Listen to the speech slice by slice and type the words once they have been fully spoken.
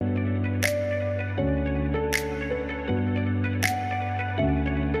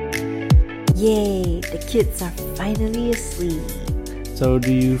Yay, the kids are finally asleep. So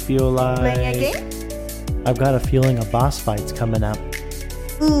do you feel like... Playing a game? I've got a feeling a boss fight's coming up.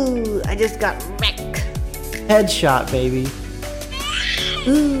 Ooh, I just got wrecked. Headshot, baby.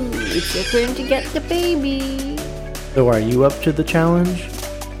 Ooh, it's your turn to get the baby. So are you up to the challenge?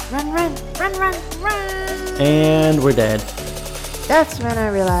 Run, run, run, run, run. And we're dead. That's when I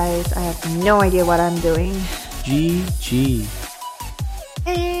realized I have no idea what I'm doing. GG.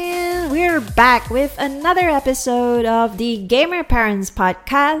 And we're back with another episode of the Gamer Parents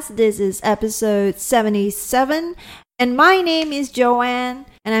Podcast. This is episode 77. And my name is Joanne.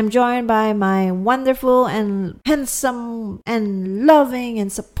 And I'm joined by my wonderful and handsome and loving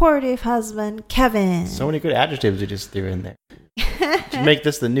and supportive husband, Kevin. So many good adjectives you just threw in there. To make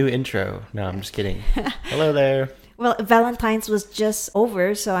this the new intro. No, I'm just kidding. Hello there. Well, Valentine's was just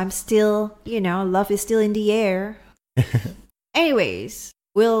over, so I'm still, love is still in the air. Anyways,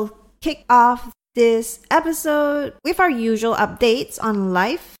 we'll kick off this episode with our usual updates on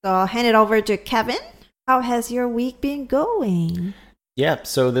life. So I'll hand it over to Kevin. How has your week been going? Yeah,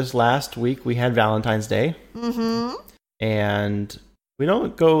 so this last week we had Valentine's Day. Mm-hmm. And we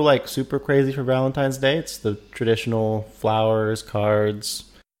don't go like super crazy for Valentine's Day. It's the traditional flowers, cards,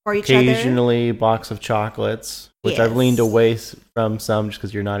 For each occasionally a box of chocolates, which I've Yes. leaned away from some just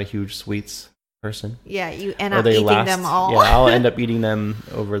because you're not a huge sweets person. Yeah, you end Or up they eating last. them all. Yeah, I'll end up eating them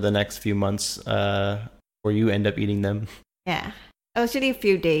over the next few months, or you end up eating them. Yeah. Actually, a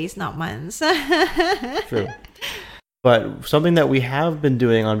few days, not months. True. But something that we have been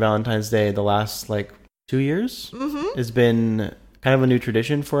doing on Valentine's Day the last 2 years Mm-hmm. has been kind of a new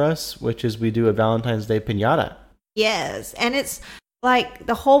tradition for us, which is we do a Valentine's Day piñata. Yes, and it's like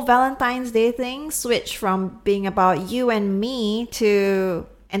the whole Valentine's Day thing switched from being about you and me to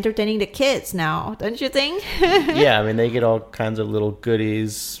entertaining the kids now, don't you think? Yeah, I mean, they get all kinds of little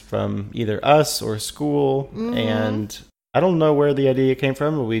goodies from either us or school. Mhm. And I don't know where the idea came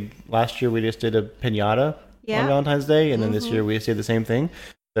from. Last year we just did a piñata Yeah. on Valentine's Day, and then this Mhm. year we just did the same thing.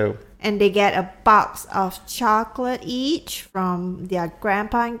 So And they get a box of chocolate each from their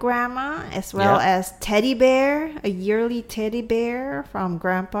grandpa and grandma, as well Yeah. as teddy bear, a yearly teddy bear from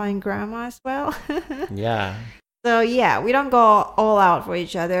grandpa and grandma as well. yeah, So yeah, we don't go all out for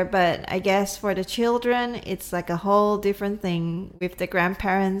each other, but I guess for the children, it's like a whole different thing with the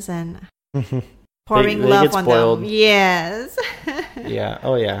grandparents and pouring They love get on spoiled. them. Yes. yeah,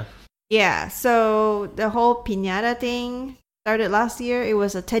 oh yeah. Yeah, so the whole piñata thing started last year. It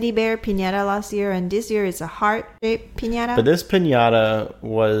was a teddy bear piñata last year, and this year it's a heart-shaped piñata. But this piñata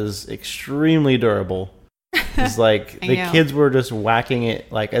was extremely durable. It's like I the know. kids were just whacking it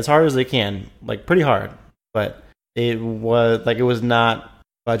as hard as they can, pretty hard. But it was not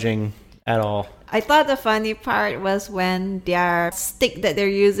budging at all. I thought the funny part was when their stick that they're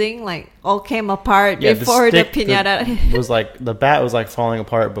using all came apart Yeah, before the stick piñata. was the bat was falling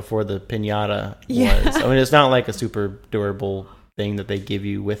apart before the piñata Yeah. was. I mean, it's not like a super durable thing that they give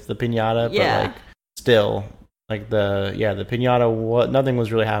you with the piñata, Yeah. but still, the piñata, nothing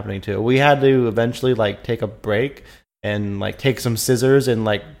was really happening to it. We had to eventually take a break and take some scissors and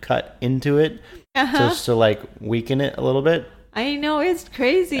cut into it Uh-huh. just to weaken it a little bit. I know, it's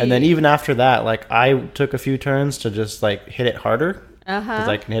crazy. And then even after that, I took a few turns to just hit it harder because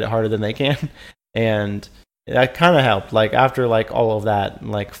Uh-huh. I can hit it harder than they can, and that kind of helped. After all of that,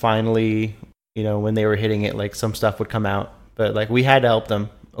 finally, when they were hitting it, some stuff would come out, but we had to help them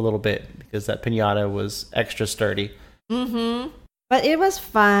a little bit because that piñata was extra sturdy. Mm-hmm. But it was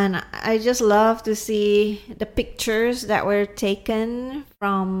fun. I just love to see the pictures that were taken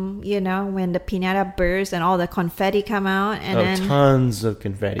from, when the piñata burst and all the confetti come out. And then Tons of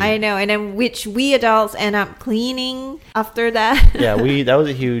confetti. I know, and then which we adults end up cleaning after that. Yeah, that was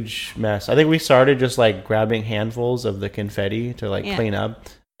a huge mess. I think we started just grabbing handfuls of the confetti to Yeah. clean up,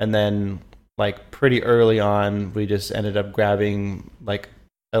 and then pretty early on we just ended up grabbing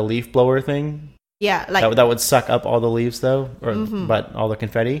a leaf blower thing. Yeah, That would suck up all the leaves though, Mhm. but all the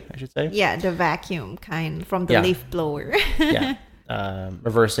confetti, I should say. yeah, the vacuum kind from the Yeah. leaf blower. Yeah.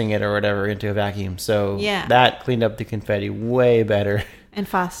 Reversing it or whatever into a vacuum. So Yeah. that cleaned up the confetti way better. And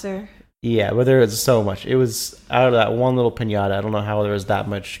faster. Yeah, but there was so much. It was out of that one little piñata. I don't know how there was that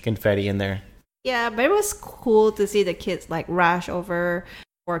much confetti in there. Yeah, but it was cool to see the kids rush over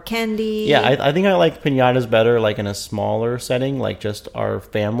for candy. Yeah, I think I like piñatas better in a smaller setting, just our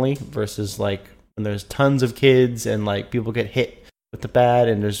family versus when there's tons of kids and people get hit with the bat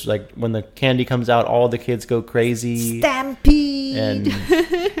and there's when the candy comes out, all the kids go crazy. Stampede. And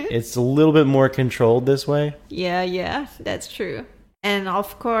it's a little bit more controlled this way. Yeah, that's true. And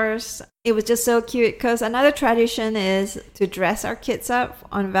of course, it was just so cute because another tradition is to dress our kids up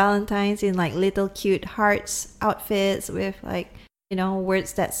on Valentine's in like little cute hearts outfits with like,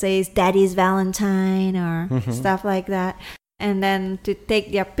 words that says Daddy's Valentine or stuff like that. And then to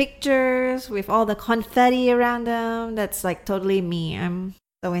take their pictures with all the confetti around them. That's like totally me. I'm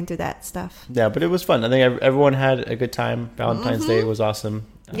so into that stuff. Yeah, but it was fun. I think everyone had a good time. Valentine's Day was awesome.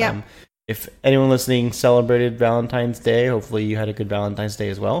 Yeah. If anyone listening celebrated Valentine's Day, hopefully you had a good Valentine's Day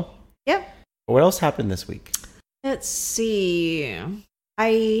as well. Yep. What else happened this week? Let's see.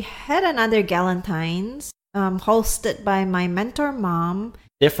 I had another Galentine's hosted by my mentor mom.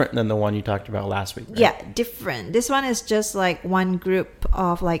 Different than the one you talked about last week, right? Yeah, different. This one is just like one group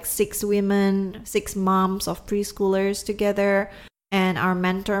of like 6 women, 6 moms of preschoolers together. And our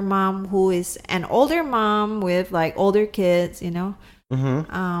mentor mom, who is an older mom with like older kids,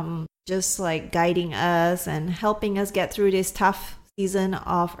 just like guiding us and helping us get through this tough season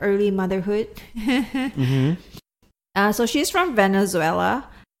of early motherhood. So she's from Venezuela,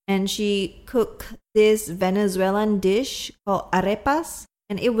 and she cooked this Venezuelan dish called arepas,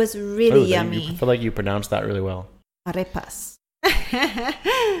 and it was really yummy. I feel like you pronounced that really well. Arepas.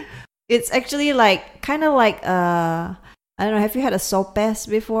 It's actually like kind of like I don't know, have you had a sopes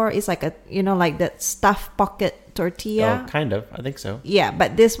before? It's like like that stuffed pocket tortilla. Oh, kind of. I think so. Yeah,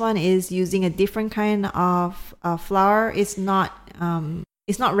 but this one is using a different kind of flour. It's not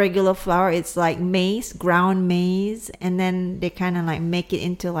regular flour. It's like maize, ground maize, and then they kind of like make it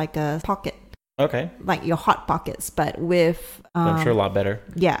into like a pocket. Okay. Like your hot pockets, but with I'm sure a lot better.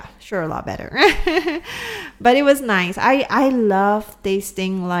 Yeah, sure, a lot better. But it was nice. I love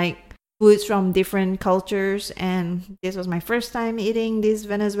tasting like foods from different cultures, and this was my first time eating this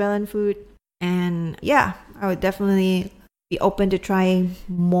Venezuelan food. And yeah, I would definitely be open to try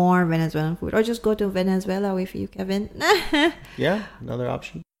more Venezuelan food, or just go to Venezuela with you, Kevin. Yeah, another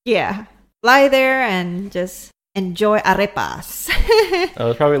option. Yeah, fly there and just enjoy arepas.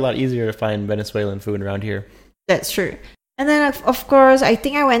 It's probably a lot easier to find Venezuelan food around here. That's true. And then of course, I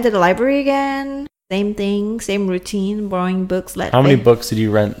think I went to the library again. Same thing, same routine, borrowing books. How many books did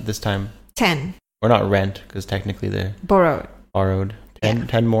you rent this time? 10. Or not rent, because technically they're borrowed. 10, Yeah.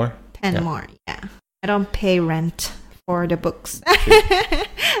 10 more? 10 more, yeah. I don't pay rent for the books.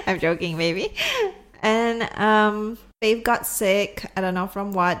 I'm joking, baby. And Faith got sick. I don't know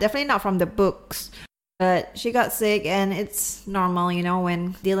from what. Definitely not from the books. But she got sick, and it's normal,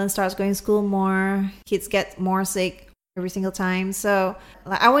 when Dylan starts going to school more, kids get more sick every single time. So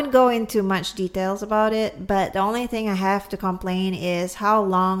I wouldn't go into much details about it, but the only thing I have to complain is how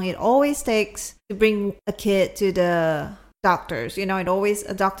long it always takes to bring a kid to the doctors.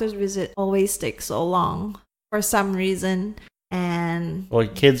 A doctor's visit always takes so long for some reason. And well,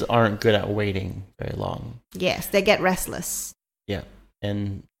 kids aren't good at waiting very long. Yes, they get restless. Yeah,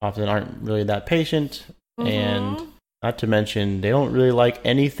 and often aren't really that patient. And not to mention, they don't really like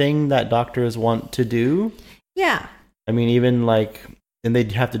anything that doctors want to do. Yeah. I mean, even then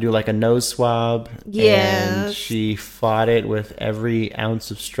they'd have to do like a nose swab. Yes. And she fought it with every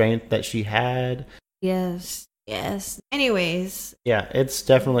ounce of strength that she had. Yes. Anyways. Yeah, it's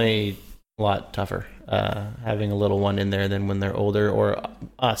definitely a lot tougher having a little one in there than when they're older, or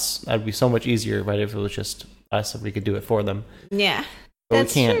us. That'd be so much easier, right, if it was just us, if we could do it for them. Yeah. But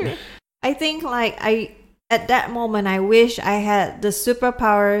that's we can't. True. I think at that moment, I wish I had the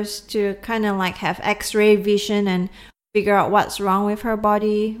superpowers to kind of like have X-ray vision and figure out what's wrong with her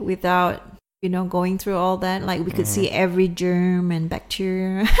body without, going through all that. Like we could see every germ and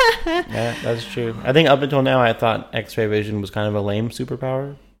bacteria. Yeah, that's true. I think up until now, I thought X-ray vision was kind of a lame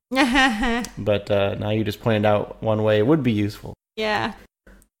superpower. But now you just pointed out one way it would be useful. Yeah.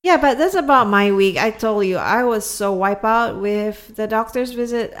 Yeah, but that's about my week. I told you, I was so wiped out with the doctor's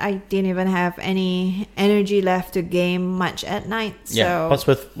visit. I didn't even have any energy left to game much at night. Yeah, plus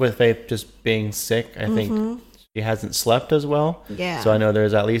with Faith just being sick, I think she hasn't slept as well. Yeah. So I know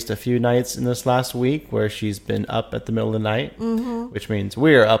there's at least a few nights in this last week where she's been up at the middle of the night, which means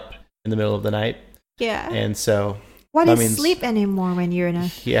we're up in the middle of the night. Yeah. And so... What is sleep anymore when you're in a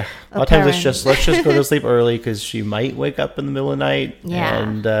lot of times it's just let's just go to sleep early because she might wake up in the middle of the night. Yeah.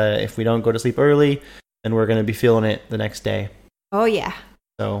 And if we don't go to sleep early, then we're going to be feeling it the next day. Oh, yeah.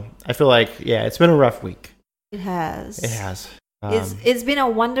 So I feel like, it's been a rough week. It has. It's been a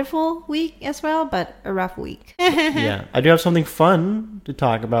wonderful week as well, but a rough week. Yeah. I do have something fun to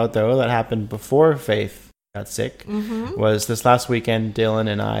talk about, though, that happened before Faith got sick. Was this last weekend, Dylan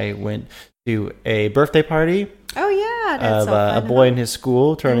and I went to a birthday party. Oh yeah, that's so fun, a boy in his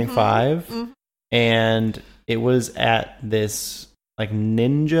school turning 5, and it was at this like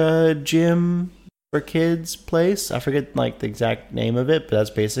ninja gym for kids place. I forget like the exact name of it, but that's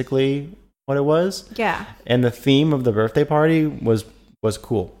basically what it was. Yeah. And the theme of the birthday party was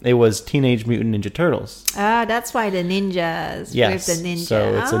cool. It was Teenage Mutant Ninja Turtles. Ah, that's why the ninjas Yes. with the ninja.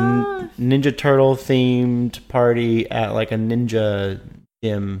 So it's a Ninja Turtle themed party at like a ninja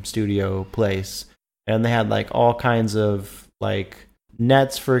gym studio place. And they had like all kinds of like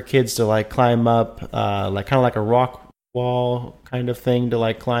nets for kids to like climb up, like kind of like a rock wall kind of thing to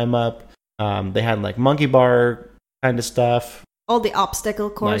like climb up. They had like monkey bar kind of stuff. all the obstacle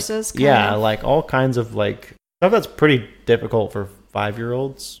courses. Like, yeah, like all kinds of like stuff that's pretty difficult for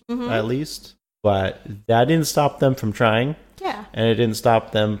 5-year-olds at least. But that didn't stop them from trying. Yeah. And it didn't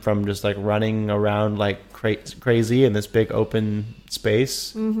stop them from just like running around like crazy in this big open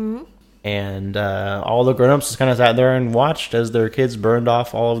space. Mm-hmm. And all the grown-ups just kind of sat there and watched as their kids burned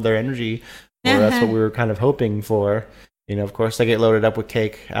off all of their energy. Well, that's what we were kind of hoping for. You know, of course, they get loaded up with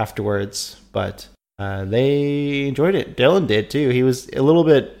cake afterwards, but they enjoyed it. Dylan did too. He was a little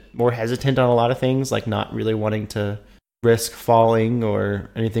bit more hesitant on a lot of things, like not really wanting to risk falling or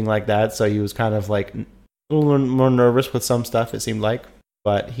anything like that. So he was kind of like a little more nervous with some stuff, it seemed like.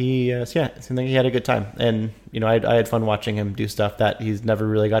 But he, it seemed like he had a good time. And, you know, I had fun watching him do stuff that he's never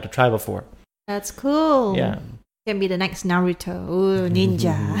really got to try before. That's cool. Yeah. Can be the next Naruto. Ooh,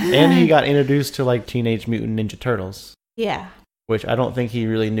 ninja. And he got introduced to like Teenage Mutant Ninja Turtles. Yeah. Which I don't think he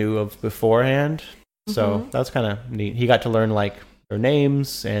really knew of beforehand. So that's kind of neat. He got to learn like their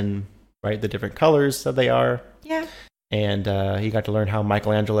names and the different colors that they are. Yeah. And he got to learn how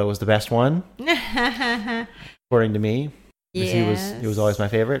Michelangelo was the best one, according to me. Yes. He was always my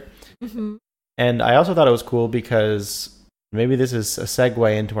favorite. Mm-hmm. And I also thought it was cool because maybe this is a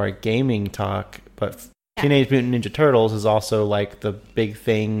segue into our gaming talk, but Teenage Mutant Ninja Turtles is also like the big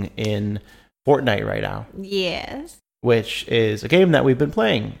thing in Fortnite right now. Yes. Which is a game that we've been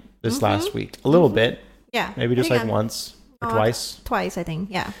playing this last week. A little bit. Yeah. Maybe just like once or twice. Twice, I think.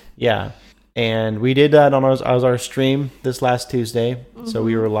 Yeah. Yeah. And we did that on our stream this last Tuesday. So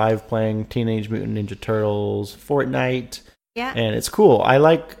we were live playing Teenage Mutant Ninja Turtles Fortnite. Yeah. And it's cool. We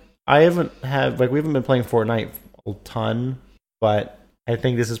haven't been playing Fortnite a ton, but I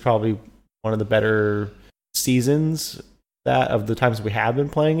think this is probably one of the better seasons of the times we have been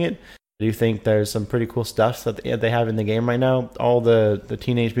playing it. I do think there's some pretty cool stuff that they have in the game right now. All the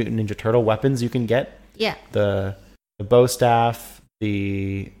Teenage Mutant Ninja Turtle weapons you can get. Yeah. The bow staff,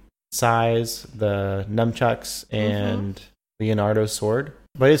 the sais, the nunchucks, and Leonardo's sword.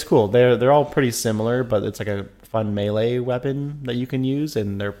 But it's cool. They're all pretty similar, but it's like a fun melee weapon that you can use,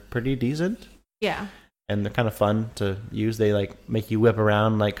 and they're pretty decent. Yeah. And they're kind of fun to use. They like make you whip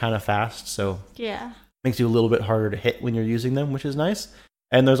around like kind of fast, so makes you a little bit harder to hit when you're using them, which is nice.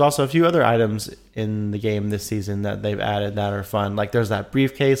 And there's also a few other items in the game this season that they've added that are fun. Like there's that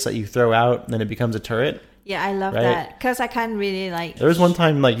briefcase that you throw out and then it becomes a turret. Yeah, I love that because I can't really like. There was one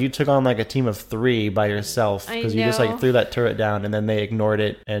time like you took on like a team of 3 by yourself because you just like threw that turret down and then they ignored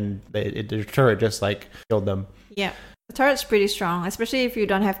it and the turret just like killed them. Yeah, the turret's pretty strong, especially if you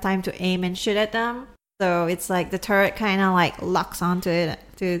don't have time to aim and shoot at them. So it's like the turret kind of like locks onto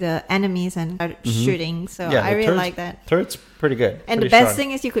the enemies and start shooting. So I really like that. Turret's pretty good. And pretty the best strong.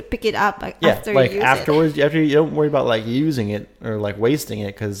 thing is you could pick it up after you use afterwards. it. After you don't worry about like using it or like wasting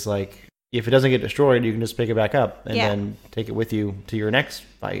it because like if it doesn't get destroyed, you can just pick it back up and then take it with you to your next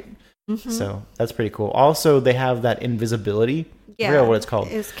fight. So that's pretty cool. Also, they have that invisibility. I forget what it's called.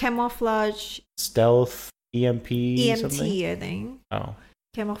 It's camouflage. Stealth, EMP, something? I think. Oh.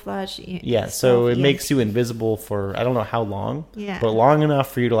 Camouflage. Yeah, so it makes you invisible for I don't know how long. Yeah. But long enough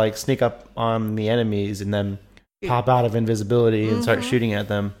for you to like sneak up on the enemies and then pop out of invisibility and start shooting at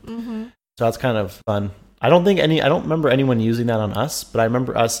them. So that's kind of fun. I don't remember anyone using that on us, but I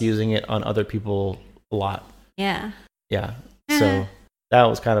remember us using it on other people a lot. Yeah. Yeah. So that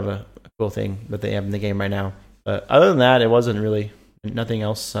was kind of a cool thing that they have in the game right now. But other than that, it wasn't really nothing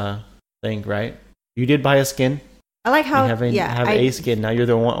else. Thing, right? You did buy a skin. I like how have a skin. Now you're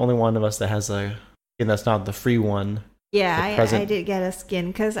the only one of us that has a skin that's not the free one. Yeah, I did get a skin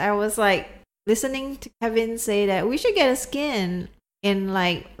because I was like listening to Kevin say that we should get a skin in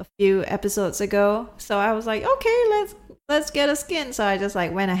like a few episodes ago. So I was like, okay, let's get a skin. So I just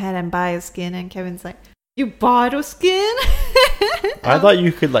like went ahead and buy a skin, and Kevin's like, you bought a skin? I thought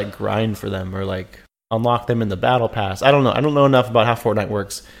you could like grind for them or like unlock them in the battle pass. I don't know. I don't know enough about how Fortnite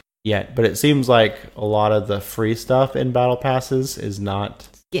works yet, but it seems like a lot of the free stuff in battle passes is not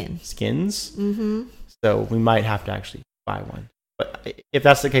skins. So we might have to actually buy one. But if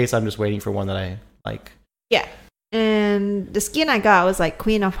that's the case, I'm just waiting for one that I like. Yeah. And the skin I got was like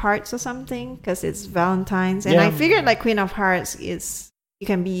Queen of Hearts or something because it's Valentine's. And I figured like Queen of Hearts is you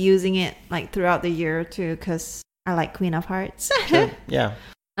can be using it like throughout the year too, because I like Queen of Hearts. Sure. Yeah.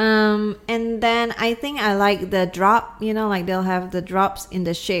 And then I think I like the drop, like they'll have the drops in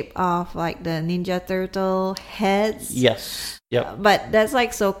the shape of like the Ninja Turtle heads. Yes. Yep. But that's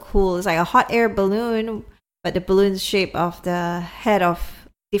like so cool. It's like a hot air balloon, but the balloon's shape of the head of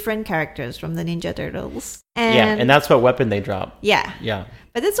different characters from the Ninja Turtles. And that's what weapon they drop. Yeah. Yeah.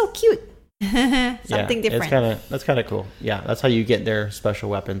 But it's so cute. Something different. That's kind of cool. Yeah, that's how you get their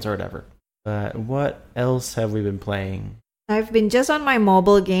special weapons or whatever. What else have we been playing? I've been just on my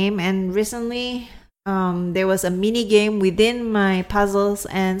mobile game, and recently there was a mini game within my Puzzles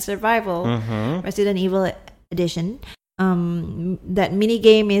and Survival Resident Evil Edition. That mini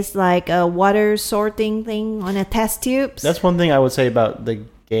game is like a water sorting thing on a test tube. That's one thing I would say about the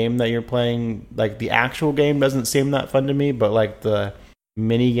game that you're playing. Like the actual game doesn't seem that fun to me, but like the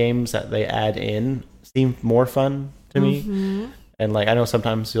mini games that they add in seem more fun to me. And like I know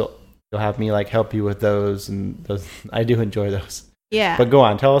sometimes you'll have me like help you with those, and those I do enjoy those. Yeah. But go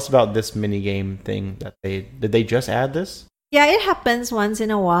on, tell us about this mini game thing that did they just add this? Yeah, it happens once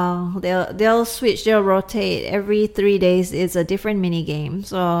in a while. They'll switch, they'll rotate. Every 3 days it's a different mini game.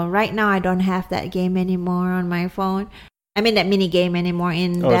 So right now I don't have that game anymore on my phone. I mean that mini game anymore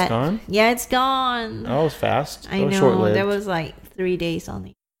in it's gone? Yeah, it's gone. Oh, it was fast. I know. Short-lived. That was like 3 days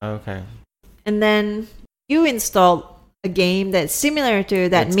only. Okay. And then you installed a game that's similar to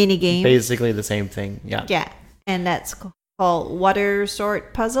that mini game. Basically the same thing. Yeah. Yeah. And that's called Water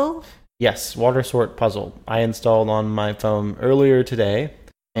Sort Puzzle. Yes, Water Sort Puzzle. I installed on my phone earlier today,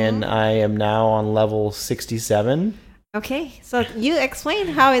 and I am now on level 67. Okay, so you explain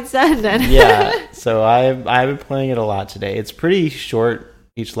how it's done then. Yeah, so I've been playing it a lot today. It's pretty short,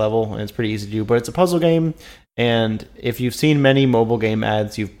 each level, and it's pretty easy to do, but it's a puzzle game, and if you've seen many mobile game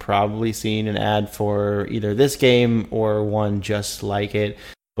ads, you've probably seen an ad for either this game or one just like it,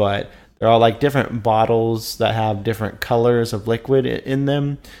 but they're all like different bottles that have different colors of liquid in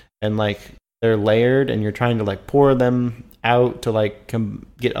them. And like they're layered, and you're trying to like pour them out to like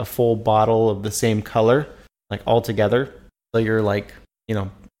get a full bottle of the same color, like all together. So you're like,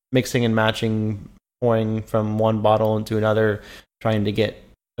 mixing and matching, pouring from one bottle into another, trying to get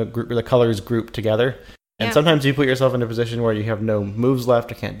the colors grouped together. And sometimes you put yourself in a position where you have no moves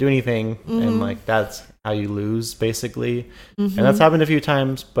left, you can't do anything, and like that's how you lose basically. And that's happened a few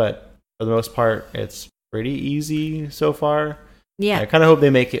times, but for the most part, it's pretty easy so far. Yeah, I kind of hope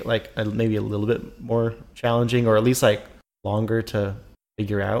they make it like maybe a little bit more challenging, or at least like longer to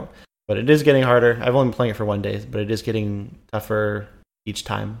figure out. But it is getting harder. I've only been playing it for 1 day, but it is getting tougher each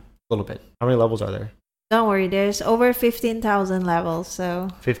time a little bit. How many levels are there? Don't worry, there's over 15,000 levels. So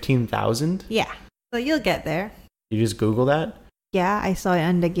 15,000? Yeah, so you'll get there. You just Google that? Yeah, I saw it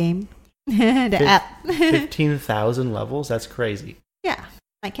on the game, the app. 15,000 levels? That's crazy. Yeah,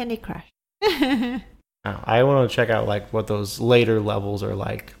 like Candy Crush. I want to check out like what those later levels are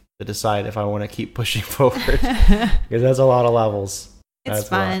like to decide if I want to keep pushing forward, because that's a lot of levels. It's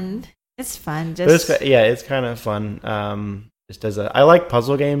fun. It's fun. It's kind of fun. I like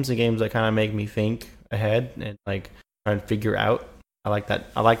puzzle games and games that kind of make me think ahead and like try and figure out. I like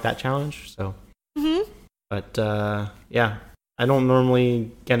that challenge. So, but I don't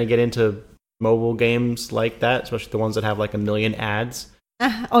normally kind of get into mobile games like that, especially the ones that have like a million ads.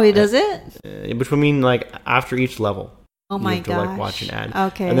 Oh, he does it? Which would mean like after each level. Oh my gosh. You have to like watch an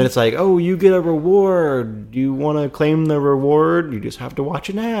ad. Okay. And then it's like, oh, you get a reward. You want to claim the reward? You just have to watch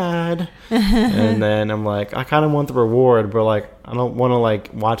an ad. And then I'm like, I kind of want the reward, but like I don't want to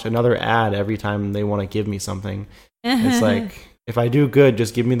like watch another ad every time they want to give me something. It's like, if I do good,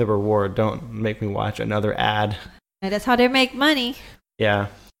 just give me the reward. Don't make me watch another ad. And that's how they make money. Yeah.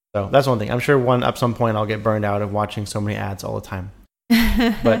 So that's one thing. I'm sure at some point I'll get burned out of watching so many ads all the time.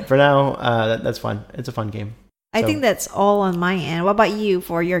 But for now, that's fun. It's a fun game. I think that's all on my end. What about you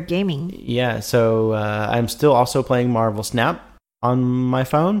for your gaming? Yeah, so I'm still also playing Marvel Snap on my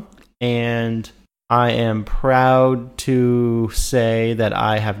phone, and I am proud to say that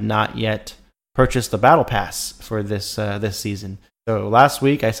I have not yet purchased the Battle Pass for this season. So last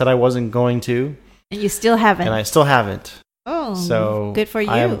week I said I wasn't going to. And you still haven't. And I still haven't. Oh, so good for you.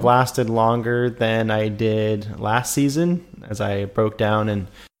 I have lasted longer than I did last season, as I broke down and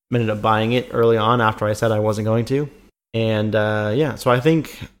ended up buying it early on after I said I wasn't going to. And so I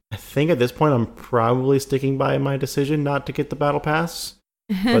think at this point I'm probably sticking by my decision not to get the Battle Pass.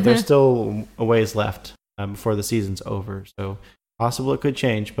 But there's still a ways left before the season's over. So possible it could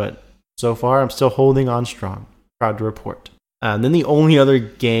change, but so far I'm still holding on strong. Proud to report. And then the only other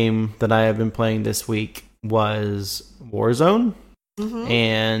game that I have been playing this week was Warzone.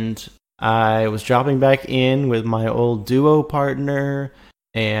 And I was dropping back in with my old duo partner,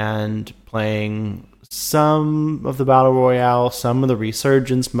 and playing some of the Battle Royale, some of the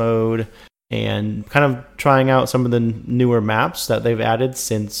Resurgence mode, and kind of trying out some of the newer maps that they've added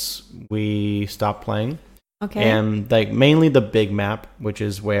since we stopped playing. Okay. And like mainly the big map, which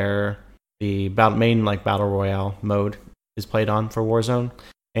is where the main like Battle Royale mode is played on for Warzone.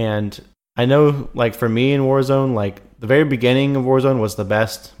 And I know, like, for me in Warzone, like, the very beginning of Warzone was the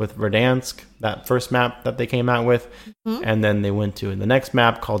best with Verdansk, that first map that they came out with. Mm-hmm. And then they went to the next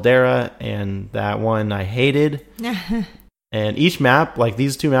map, Caldera, and that one I hated. And each map, like,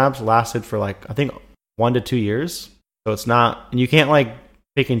 these two maps lasted for, like, I think 1 to 2 years. So it's not, and you can't, like,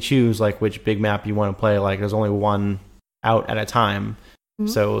 pick and choose, like, which big map you want to play. Like, there's only one out at a time.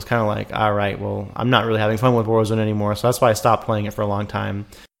 Mm-hmm. So it was kind of like, all right, well, I'm not really having fun with Warzone anymore. So that's why I stopped playing it for a long time.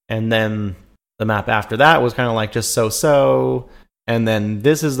 And then the map after that was kind of like just so-so. And then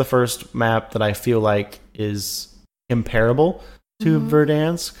this is the first map that I feel like is comparable to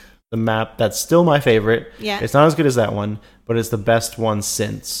Verdansk. The map that's still my favorite. Yeah. It's not as good as that one, but it's the best one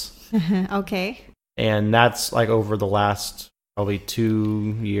since. Okay. And that's like over the last probably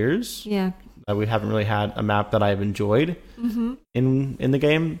 2 years. Yeah. That we haven't really had a map that I've enjoyed in the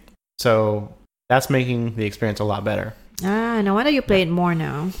game. So that's making the experience a lot better. No wonder you play it more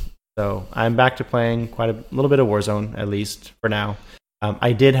now. So I'm back to playing quite a little bit of Warzone, at least for now.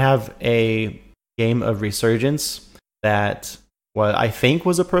 I did have a game of Resurgence that I think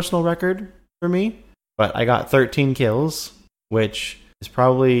was a personal record for me, but I got 13 kills, which is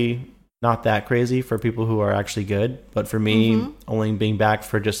probably not that crazy for people who are actually good. But for me, only being back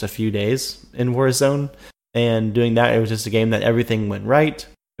for just a few days in Warzone and doing that, it was just a game that everything went right.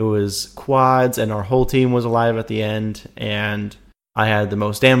 It was quads, and our whole team was alive at the end, and I had the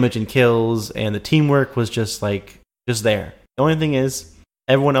most damage and kills, and the teamwork was just there. The only thing is,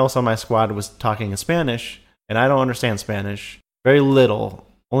 everyone else on my squad was talking in Spanish, and I don't understand Spanish. Very little.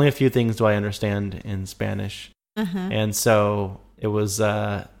 Only a few things do I understand in Spanish. And so it was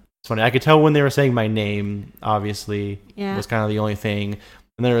it's funny. I could tell when they were saying my name, obviously. Yeah. Was kind of the only thing.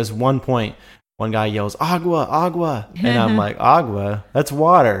 And there was one point, one guy yells, "Agua, agua." And I'm like, "Agua? That's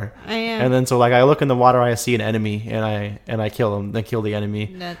water." And then so like I look in the water, I see an enemy, and I kill him. Then kill the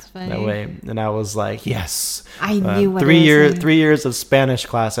enemy. That's funny. That way. And I was like, yes. I knew what 3 years of Spanish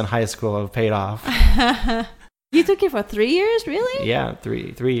class in high school have paid off. You took it for 3 years, really? Yeah,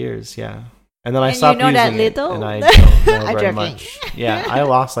 3 years, yeah. And then I stopped you know using that little? it, and I don't know I'm very joking. much. Yeah, I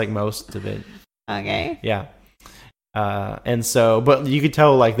lost like most of it. Okay. Yeah. And so, but you could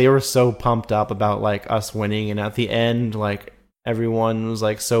tell like they were so pumped up about like us winning, and at the end, like everyone was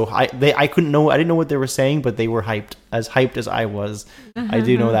like so I didn't know what they were saying, but they were hyped as I was. I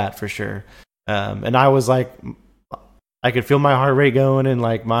do know that for sure. And I was like, I could feel my heart rate going, and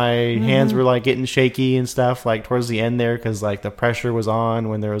like my hands were like getting shaky and stuff like towards the end there, because like the pressure was on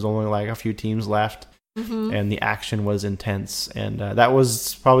when there was only like a few teams left. And the action was intense, and that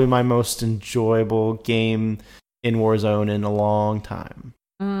was probably my most enjoyable game in Warzone in a long time.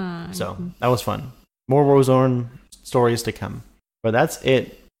 So that was fun. More Warzone stories to come. But that's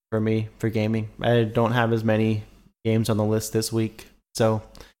it for me for gaming. I don't have as many games on the list this week. So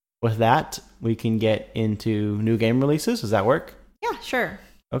with that, we can get into new game releases. Does that work? Yeah, sure.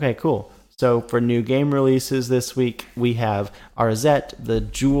 Okay, cool. So for new game releases this week, we have Arzette, the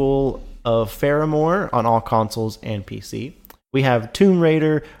Jewel of Faramore on all consoles and PC. We have Tomb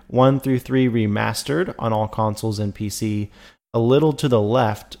Raider 1 through 3 remastered on all consoles and PC. A Little to the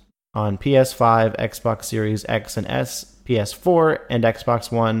Left on PS5, Xbox Series X and S, PS4, and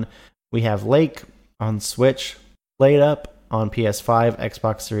Xbox One. We have Lake on Switch, Played Up on PS5,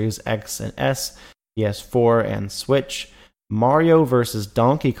 Xbox Series X and S, PS4, and Switch. Mario vs.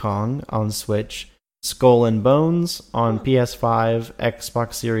 Donkey Kong on Switch. Skull and Bones on PS5,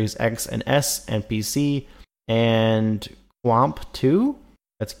 Xbox Series X and S, and PC. And Qomp 2,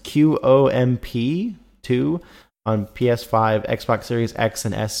 that's QOMP 2 on PS5, Xbox Series X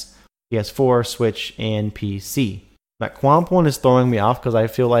and S, PS4, Switch, and PC. That Qomp one is throwing me off because I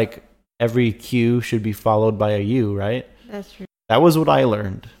feel like every Q should be followed by a U, right? That's true. That was what I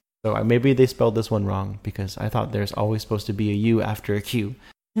learned. So maybe they spelled this one wrong, because I thought there's always supposed to be a U after a Q.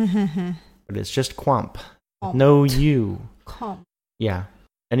 But it's just Qomp. No U. Qomp. Yeah.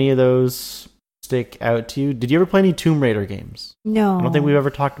 Any of those stick out to you? Did you ever play any Tomb Raider games? No. I don't think we've ever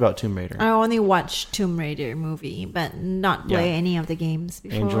talked about Tomb Raider. I only watched Tomb Raider movie, but not play any of the games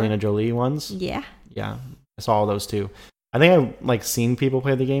before. Angelina Jolie ones? Yeah. Yeah. I saw all those too. I think I like seen people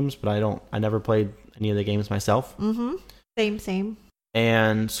play the games, but I never played any of the games myself. Same.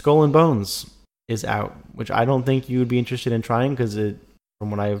 And Skull and Bones is out, which I don't think you would be interested in trying, because it,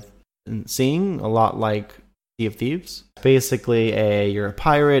 from what I've been seeing, a lot like Sea of Thieves. Basically, you're a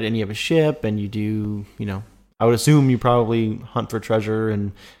pirate and you have a ship and you do, I would assume you probably hunt for treasure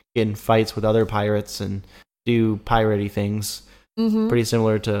and get in fights with other pirates and do piratey things. Mm-hmm. Pretty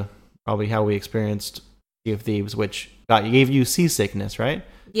similar to probably how we experienced Sea of Thieves, which gave you seasickness, right?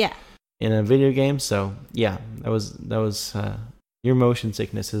 Yeah. In a video game. So yeah, that was your motion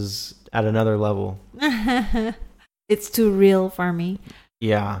sickness is at another level. It's too real for me.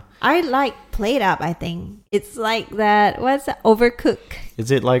 Yeah. I like PlateUp, I think. It's like that. What's that? Overcook.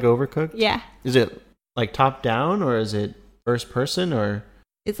 Is it like Overcooked? Yeah. Is it like top down or is it first person or?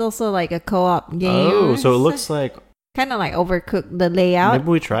 It's also like a co-op game. Oh, so it looks like kind of like Overcooked, the layout. Maybe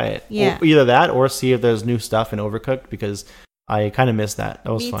we try it. Yeah. Either that or see if there's new stuff in Overcooked because I kind of missed that.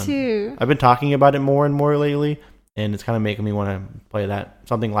 That was fun. Me too. I've been talking about it more and more lately, and it's kind of making me want to play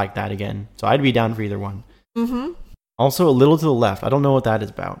something like that again. So I'd be down for either one. Mm-hmm. Also, A Little to the Left. I don't know what that is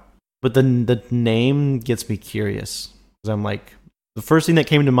about, but the name gets me curious because I'm like, the first thing that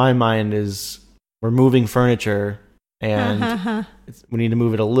came to my mind is we're moving furniture and we need to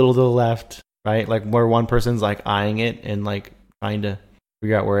move it a little to the left, right? Like where one person's like eyeing it and like trying to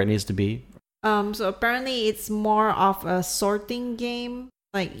figure out where it needs to be. So apparently it's more of a sorting game.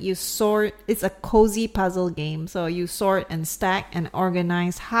 Like you sort, it's a cozy puzzle game. So you sort and stack and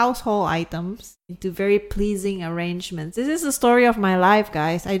organize household items into very pleasing arrangements. This is the story of my life,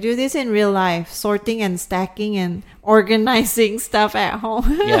 guys. I do this in real life, sorting and stacking and organizing stuff at home.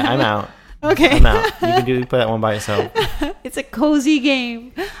 Yeah, I'm out. Okay. I'm out. You can play that one by yourself. It's a cozy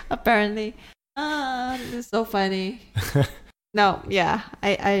game, apparently. This is so funny. No, yeah,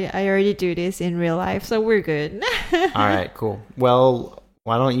 I already do this in real life, so we're good. All right, cool. Well,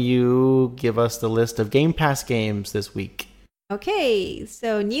 why don't you give us the list of Game Pass games this week? Okay,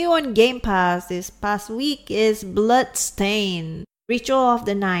 so new on Game Pass this past week is Bloodstained, Ritual of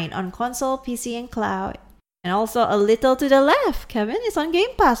the Night on console, PC, and cloud. And also A Little to the Left, Kevin, it's on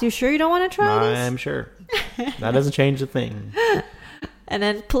Game Pass. You sure you don't want to try this? I'm sure. That doesn't change a thing. And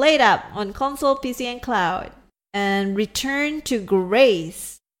then PlateUp on console, PC, and cloud. And Return to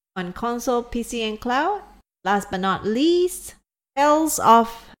Grace on console, PC, and cloud. Last but not least, Tales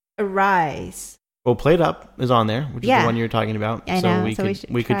of Arise. Well, PlateUp is on there, which is the one you're talking about. I so know,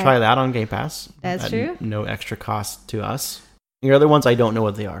 we could try that on Game Pass. That's true. No extra cost to us. Your other ones, I don't know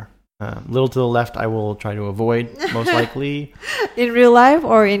what they are. Little to the Left, I will try to avoid, most likely. In real life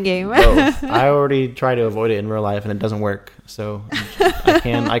or in game? Both. I already try to avoid it in real life, and it doesn't work. So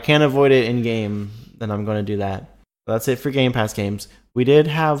I can't avoid it in game. Then I'm going to do that. That's it for Game Pass games. We did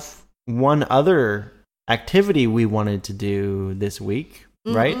have one other activity we wanted to do this week,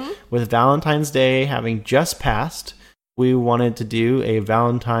 right? With Valentine's Day having just passed, we wanted to do a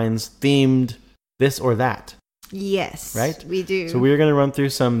Valentine's themed this or that. Yes, right? We do. So we're going to run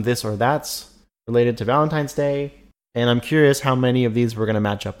through some this or that's related to Valentine's Day, and I'm curious how many of these we're going to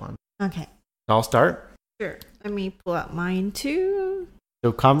match up on. Okay. I'll start. Sure. Let me pull up mine too.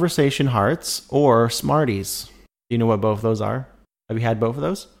 So Conversation Hearts or Smarties. Do you know what both those are? Have you had both of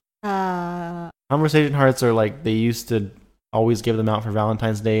those? Conversation Hearts are like, they used to always give them out for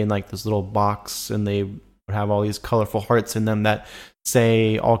Valentine's Day in like this little box, and they would have all these colorful hearts in them that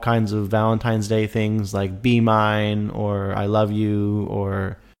say all kinds of Valentine's Day things like be mine or I love you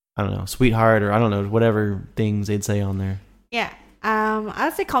or I don't know, sweetheart, or I don't know, whatever things they'd say on there. Yeah.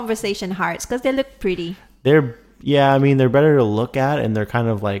 I'd say Conversation Hearts because they look pretty. They're better to look at, and they're kind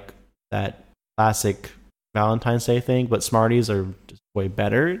of like that classic Valentine's Day thing, but Smarties are just way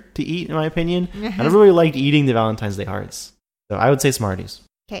better to eat in my opinion. I never really liked eating the Valentine's Day hearts. So I would say Smarties.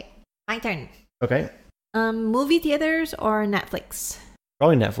 Okay. My turn. Okay. Movie theaters or Netflix?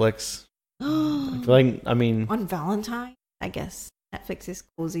 Probably Netflix. I feel like, on Valentine, I guess Netflix is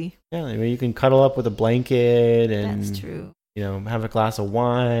cozy. Yeah, you can cuddle up with a blanket and that's true. Have a glass of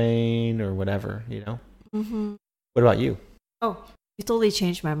wine or whatever. Mm-hmm. What about you? Oh, you totally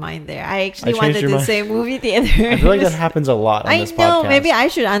changed my mind there. I actually wanted to say movie theater. I feel like that happens a lot on this podcast. I know. Maybe I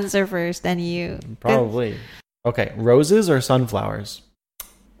should answer first, then you. Probably. Okay, roses or sunflowers?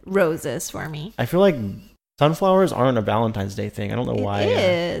 Roses for me. I feel like sunflowers aren't a Valentine's Day thing. I don't know why. It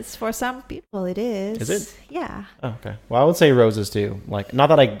is. For some people, it is. Is it? Yeah. Oh, okay. Well, I would say roses too. Like, not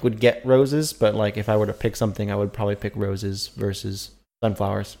that I would get roses, but like if I were to pick something, I would probably pick roses versus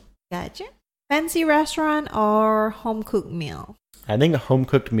sunflowers. Gotcha. Fancy restaurant or home cooked meal? I think a home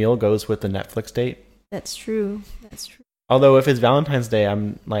cooked meal goes with the Netflix date. That's true. Although if it's Valentine's Day,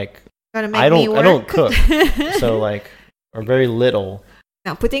 I'm like, I don't cook, so like, or very little.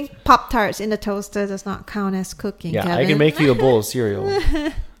 Now, putting Pop-Tarts in the toaster does not count as cooking, Yeah, Kevin. I can make you a bowl of cereal.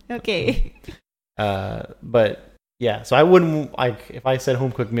 Okay. But Yeah, so I wouldn't like if I said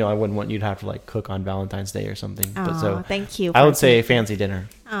home cooked meal, I wouldn't want you to have to like cook on Valentine's Day or something. But so thank you. I would say fancy dinner.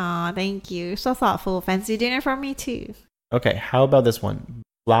 Oh, thank you. So thoughtful. Fancy dinner for me too. Okay, how about this one?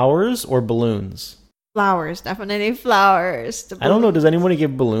 Flowers or balloons? Flowers, definitely flowers. I don't know. Does anybody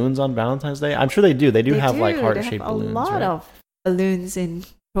give balloons on Valentine's Day? I'm sure they do. They do have like heart-shaped balloons. A lot of balloons in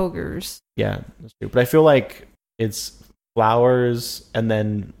Kroger's. Yeah, that's true. But I feel like it's flowers and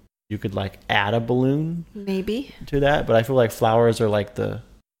then you could like add a balloon maybe to that. But I feel like flowers are like the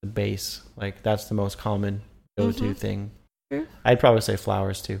base. Like that's the most common go-to thing. Sure. I'd probably say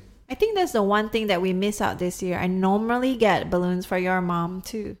flowers too. I think that's the one thing that we miss out this year. I normally get balloons for your mom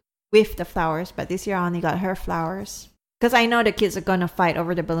too with the flowers, but this year I only got her flowers. Because I know the kids are going to fight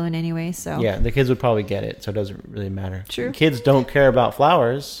over the balloon anyway, so... Yeah, the kids would probably get it, so it doesn't really matter. True. Kids don't care about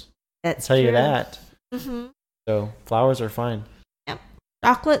flowers. That's I'll tell true. you that. Mm-hmm. So, flowers are fine. Yep.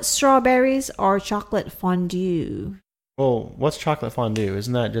 Chocolate strawberries or chocolate fondue? Well, what's chocolate fondue?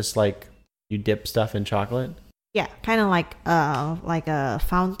 Isn't that just like you dip stuff in chocolate? Yeah, kind of like a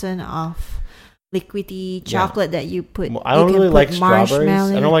fountain of liquidy chocolate that you put... Well, I don't really like strawberries.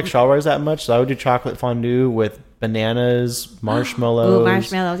 I don't like in. strawberries that much, so I would do chocolate fondue with bananas, marshmallows. Ooh,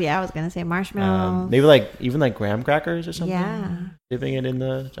 marshmallows. Yeah, I was going to say marshmallows. Maybe like even like graham crackers or something. Yeah. Dipping it in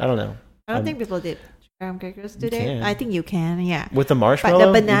the... I don't know. I don't think people dip graham crackers, do they? Can. I think you can, yeah. With the marshmallow? But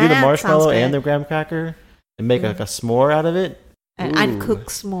the banana you do the marshmallow sounds and good. the graham cracker and make like a s'more out of it. An uncooked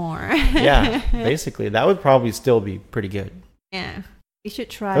s'more. Yeah, basically. That would probably still be pretty good. Yeah. You should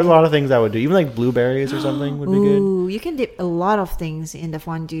try. There's a lot of things I would do. Even like blueberries or something would be good. Ooh, you can dip a lot of things in the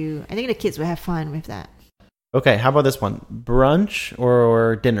fondue. I think the kids will have fun with that. Okay, how about this one? Brunch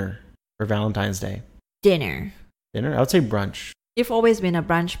or dinner for Valentine's Day? Dinner. Dinner? I would say brunch. You've always been a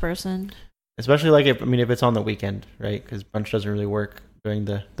brunch person. Especially like if it's on the weekend, right? Because brunch doesn't really work during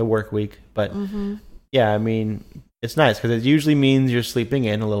the work week. But yeah, I mean, it's nice because it usually means you're sleeping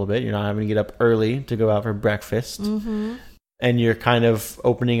in a little bit. You're not having to get up early to go out for breakfast. And you're kind of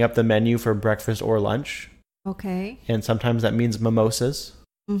opening up the menu for breakfast or lunch. Okay. And sometimes that means mimosas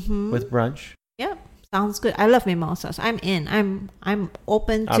with brunch. Yep. Sounds good. I love mimosas. I'm in. I'm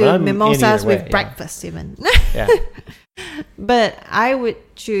open to mimosas with breakfast even. Yeah. But I would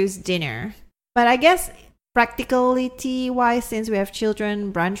choose dinner. But I guess practicality wise, since we have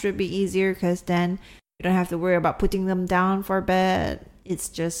children, brunch would be easier because then you don't have to worry about putting them down for bed. It's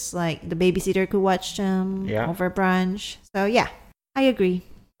just like the babysitter could watch them over brunch. So yeah, I agree.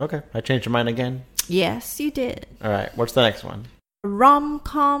 Okay. I changed your mind again? Yes, you did. All right. What's the next one?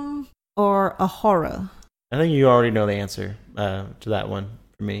 Rom-com or a horror? I think you already know the answer to that one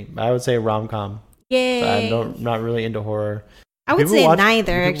for me. I would say rom-com. Yay. I'm not really into horror. I would say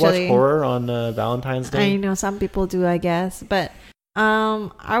neither, actually. Watch horror on Valentine's Day? I know some people do, I guess. But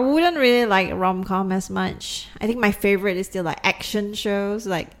I wouldn't really like rom-com as much. I think my favorite is still like action shows,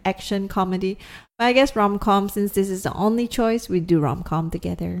 like action comedy. But I guess rom-com, since this is the only choice, we do rom-com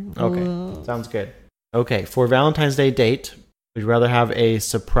together. Okay, sounds good. Okay, for Valentine's Day date, would you rather have a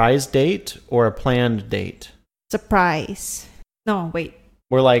surprise date or a planned date? Surprise. No, wait.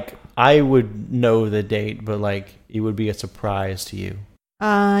 Where like I would know the date, but like it would be a surprise to you. No.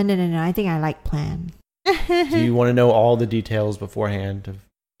 I think I like plan. Do you want to know all the details beforehand?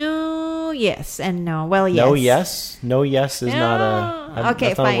 No, yes, and no. Well, yes. No, yes. No, yes is not a. Okay,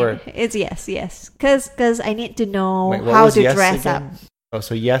 that's not fine. a word. It's yes. Because I need to know Wait, how to yes dress again? up. Oh,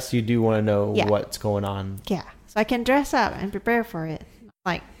 so yes, you do want to know what's going on. Yeah, so I can dress up and prepare for it.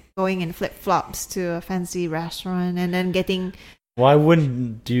 Like going in flip-flops to a fancy restaurant and then getting... Well, I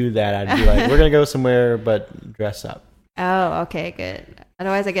wouldn't do that. I'd be like, we're going to go somewhere, but dress up. Oh, okay, good.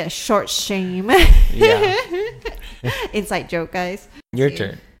 Otherwise, I get short shame. Yeah. Inside joke, guys. Your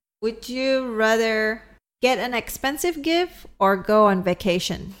turn. Would you rather get an expensive gift or go on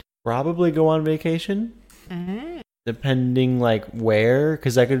vacation? Probably go on vacation. Depending like where,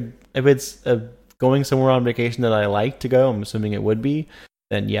 because I could, if it's going somewhere on vacation that I like to go, I'm assuming it would be,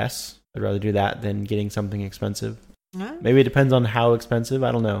 then yes, I'd rather do that than getting something expensive. Maybe it depends on how expensive.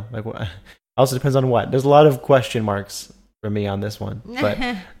 I don't know. Like, also depends on what. There's a lot of question marks for me on this one. But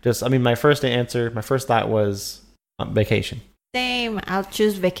my first thought was vacation. Same. I'll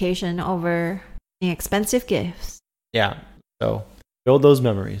choose vacation over the expensive gifts. Yeah. So build those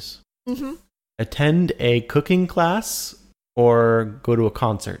memories. Mm-hmm. Attend a cooking class or go to a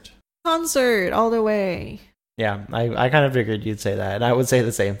concert. Concert all the way. Yeah, I kind of figured you'd say that, and I would say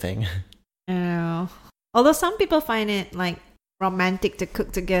the same thing. Oh. Although some people find it like romantic to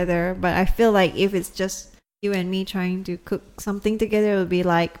cook together, but I feel like if it's just you and me trying to cook something together, it would be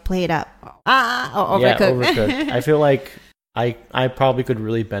like play it up. Or overcook. Yeah, overcooked. I feel like I probably could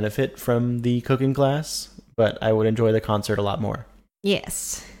really benefit from the cooking class, but I would enjoy the concert a lot more.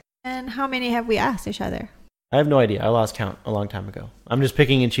 Yes. And how many have we asked each other? I have no idea. I lost count a long time ago. I'm just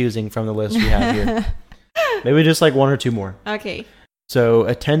picking and choosing from the list we have here. Maybe just like one or two more. Okay. So,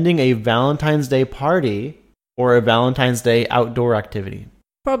 attending a Valentine's Day party or a Valentine's Day outdoor activity?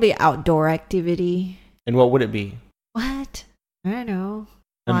 Probably outdoor activity. And what would it be? What? I don't know.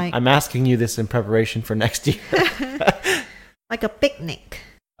 I'm asking you this in preparation for next year. Like a picnic.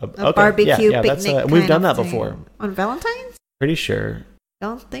 A barbecue picnic. We've done that before. On Valentine's? Pretty sure.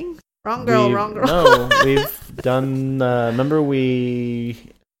 Don't think. Wrong girl. No, we've done, remember we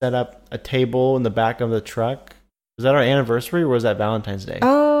set up a table in the back of the truck? Was that our anniversary or was that Valentine's Day?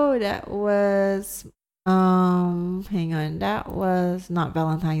 Oh, that was, hang on. That was not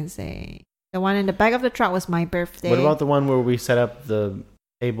Valentine's Day. The one in the back of the truck was my birthday. What about the one where we set up the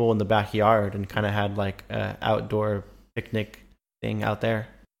table in the backyard and kind of had like a outdoor picnic thing out there?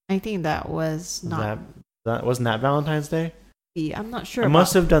 I think that was not. Wasn't that Valentine's Day? I'm not sure. I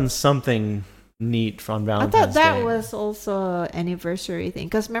must have done something neat on Valentine's Day. I thought that was also an anniversary thing.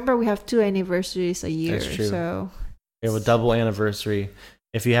 Because remember, we have 2 anniversaries a year. That's true. So we have a double anniversary.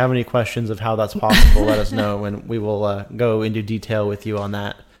 If you have any questions of how that's possible, let us know and we will go into detail with you on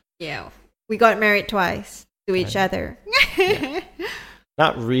that. Yeah. We got married twice to each other. Yeah.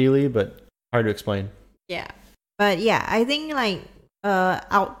 Not really, but hard to explain. Yeah. But yeah, I think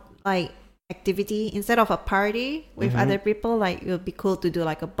activity instead of a party with other people, like it would be cool to do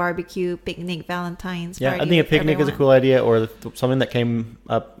like a barbecue, picnic, Valentine's party. Yeah, I think a picnic is a cool idea. Or something that came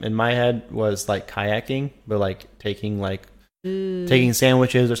up in my head was like kayaking, but like taking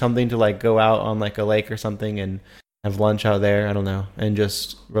sandwiches or something to like go out on like a lake or something and have lunch out there. I don't know, and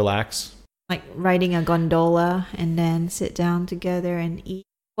just relax. Like riding a gondola and then sit down together and eat.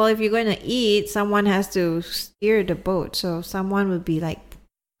 Well, if you're going to eat, someone has to steer the boat. So someone would be like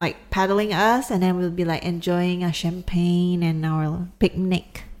paddling us, and then we'll be like enjoying a champagne and our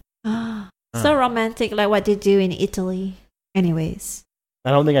picnic. So romantic, like what they do in Italy. Anyways.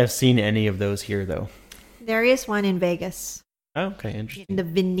 I don't think I've seen any of those here, though. There is one in Vegas. Oh, okay, interesting. In the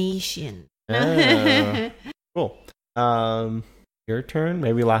Venetian. Cool. Your turn,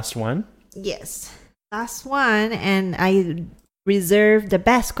 maybe last one. Yes. Last one, and I reserved the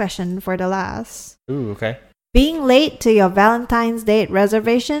best question for the last. Ooh, okay. Being late to your Valentine's Day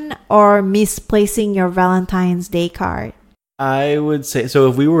reservation or misplacing your Valentine's Day card? I would say, so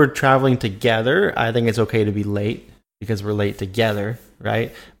if we were traveling together, I think it's okay to be late because we're late together,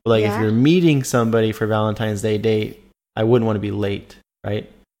 right? But like if you're meeting somebody for Valentine's Day date, I wouldn't want to be late, right?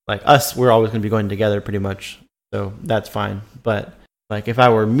 Like us, we're always going to be going together pretty much. So that's fine. But like if I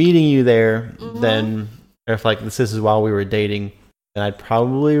were meeting you there, then if like this is while we were dating, then I'd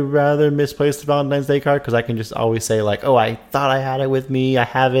probably rather misplace the Valentine's Day card because I can just always say like, oh, I thought I had it with me. I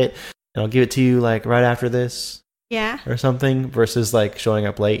have it. And I'll give it to you like right after this. Yeah. Or something versus like showing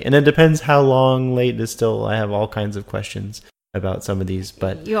up late. And it depends how long late is still. I have all kinds of questions about some of these,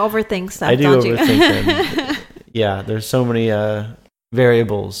 but you overthink stuff. I do don't overthink them. Yeah, there's so many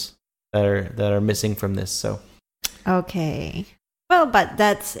variables that are missing from this. So okay. Well, but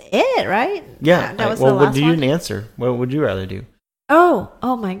that's it, right? Yeah. That was the last you one? didn't answer. What would you rather do?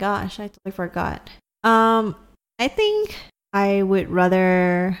 Oh my gosh, I totally forgot. I think I would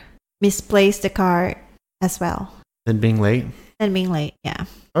rather misplace the card as well. Than being late? Yeah.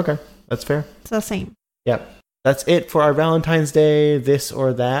 Okay, that's fair. It's the same. Yep. That's it for our Valentine's Day, this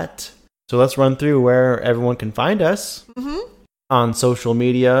or that. So let's run through where everyone can find us. On social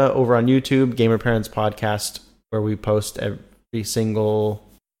media, over on YouTube, Gamer Parents Podcast, where we post every single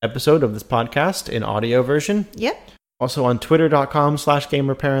episode of this podcast in audio version. Yep. Also on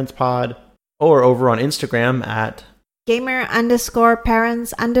twitter.com/gamerparentspod or over on Instagram at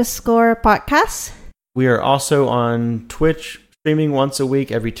gamer_parents_podcast. We are also on Twitch, streaming once a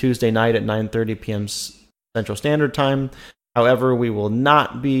week every Tuesday night at 9:30 p.m. Central Standard Time. However, we will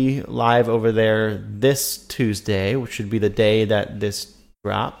not be live over there this Tuesday, which should be the day that this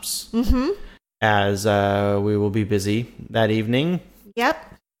drops, as we will be busy that evening. Yep.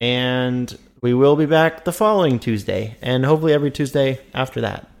 And we will be back the following Tuesday, and hopefully every Tuesday after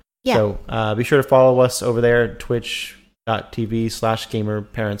that. Yeah. So be sure to follow us over there,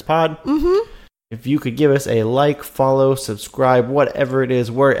 twitch.tv/gamerparentspod. If you could give us a like, follow, subscribe, whatever it is,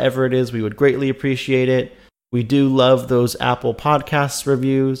 wherever it is, we would greatly appreciate it. We do love those Apple Podcasts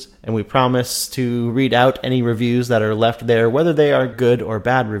reviews, and we promise to read out any reviews that are left there, whether they are good or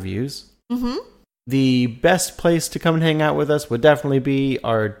bad reviews. The best place to come and hang out with us would definitely be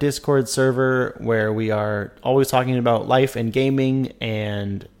our Discord server, where we are always talking about life and gaming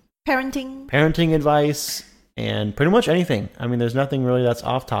and parenting advice and pretty much anything. I mean, there's nothing really that's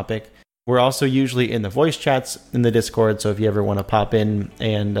off topic. We're also usually in the voice chats in the Discord, so if you ever want to pop in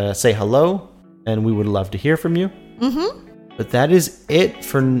and say hello, and we would love to hear from you. Mm-hmm. But that is it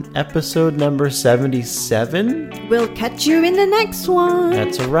for episode number 77. We'll catch you in the next one.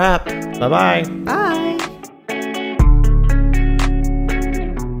 That's a wrap. Bye-bye. Bye.